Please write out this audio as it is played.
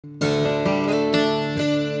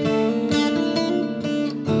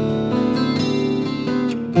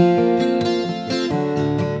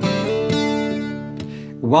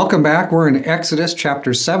welcome back. We're in Exodus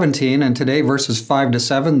chapter 17, and today verses 5 to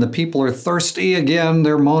 7. The people are thirsty again.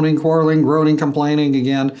 They're moaning, quarreling, groaning, complaining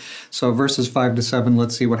again. So verses 5 to 7,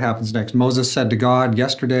 let's see what happens next. Moses said to God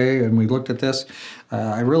yesterday, and we looked at this,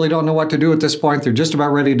 I really don't know what to do at this point. They're just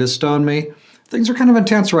about ready to stone me. Things are kind of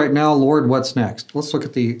intense right now. Lord, what's next? Let's look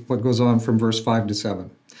at what goes on from verse 5 to 7.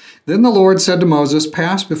 Then the Lord said to Moses,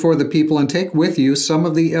 pass before the people and take with you some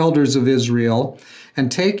of the elders of Israel, and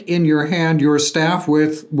take in your hand your staff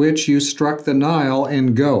with which you struck the Nile,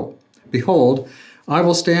 and go. Behold, I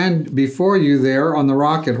will stand before you there on the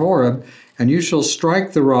rock at Horeb, and you shall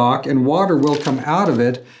strike the rock, and water will come out of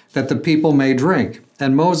it, that the people may drink.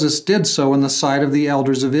 And Moses did so in the sight of the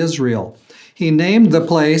elders of Israel. He named the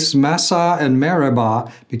place Massah and Meribah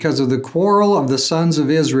because of the quarrel of the sons of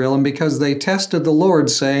Israel, and because they tested the Lord,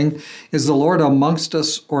 saying, is the Lord amongst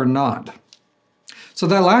us or not? So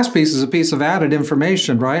that last piece is a piece of added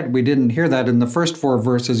information, right? We didn't hear that in the first 4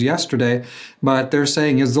 verses yesterday, but they're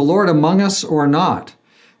saying, is the Lord among us or not?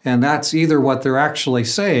 And that's either what they're actually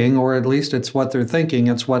saying, or at least it's what they're thinking.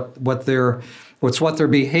 It's what their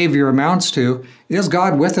behavior amounts to. Is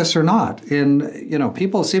God with us or not? And,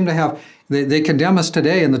 people seem to have, they condemn us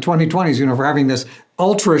today in the 2020s, for having this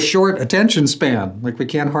ultra short attention span. Like we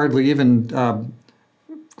can't hardly even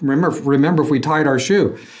remember if we tied our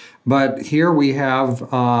shoe. But here we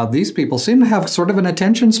have, these people seem to have sort of an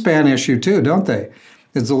attention span issue too, don't they?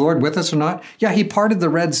 Is the Lord with us or not? Yeah, he parted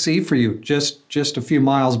the Red Sea for you just a few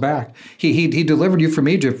miles back. He delivered you from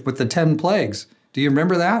Egypt with the 10 plagues. Do you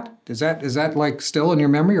remember that? Is that like still in your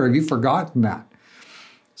memory, or have you forgotten that?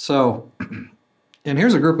 So, and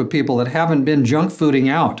here's a group of people that haven't been junk fooding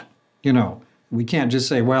out. We can't just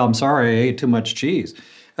say, well, I'm sorry, I ate too much cheese.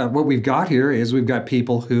 What we've got here is we've got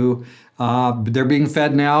people who, they're being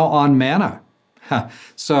fed now on manna.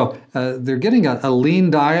 So they're getting a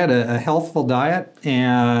lean diet, a healthful diet,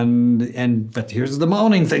 but here's the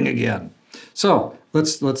moaning thing again. So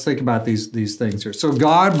let's think about these things here. So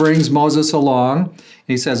God brings Moses along, and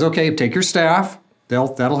he says, okay, take your staff.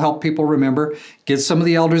 That'll help people remember. Get some of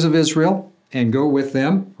the elders of Israel and go with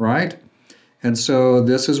them, right? And so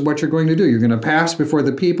this is what you're going to do. You're going to pass before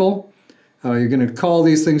the people. You're going to call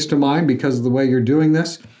these things to mind because of the way you're doing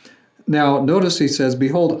this. Now, notice he says,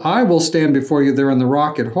 behold, I will stand before you there on the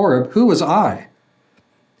rock at Horeb. Who is I?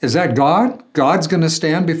 Is that God? God's going to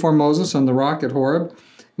stand before Moses on the rock at Horeb.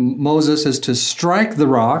 Moses is to strike the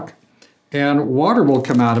rock, and water will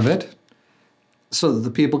come out of it so that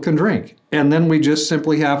the people can drink. And then we just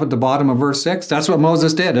simply have at the bottom of verse 6, that's what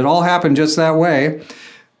Moses did. It all happened just that way.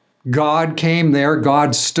 God came there,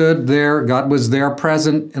 God stood there, God was there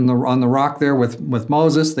present on the rock there with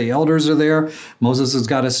Moses. The elders are there. Moses has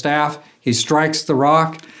got a staff. He strikes the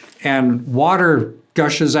rock, and water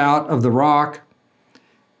gushes out of the rock.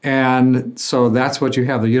 And so that's what you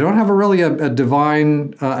have there. You don't have a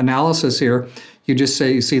divine analysis here. You just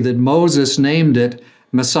see that Moses named it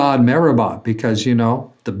Massah and Meribah because,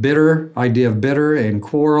 the bitter, idea of bitter and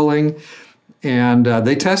quarreling. And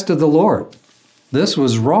they tested the Lord. This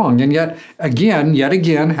was wrong. And yet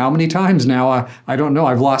again, how many times now? I don't know.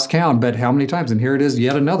 I've lost count, but how many times? And here it is,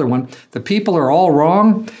 yet another one. The people are all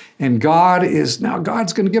wrong, and God's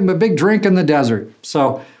going to give them a big drink in the desert.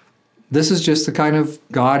 So this is just the kind of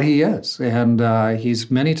God he is. And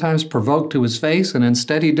he's many times provoked to his face, and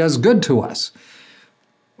instead he does good to us.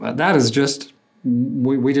 Well, that is just,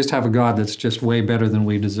 we just have a God that's just way better than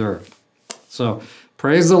we deserve. So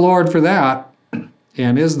praise the Lord for that.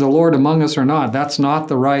 And is the Lord among us or not? That's not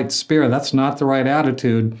the right spirit. That's not the right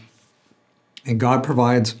attitude. And God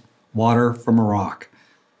provides water from a rock.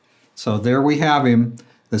 So there we have him.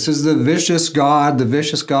 This is the vicious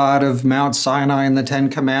God of Mount Sinai and the 10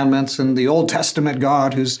 Commandments, and the Old Testament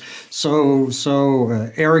God who's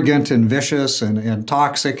so arrogant and vicious and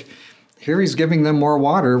toxic. Here he's giving them more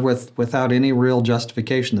water without any real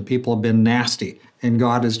justification. The people have been nasty, and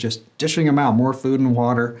God is just dishing them out more food and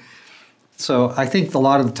water. So I think a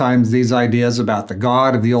lot of the times these ideas about the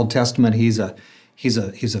God of the Old Testament, he's a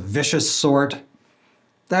vicious sort.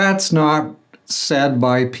 That's not said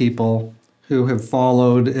by people who have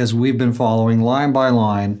followed, as we've been following, line by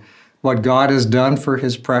line, what God has done for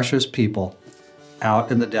his precious people out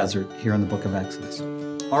in the desert here in the book of Exodus.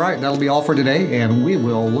 All right, that'll be all for today, and we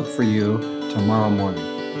will look for you tomorrow morning.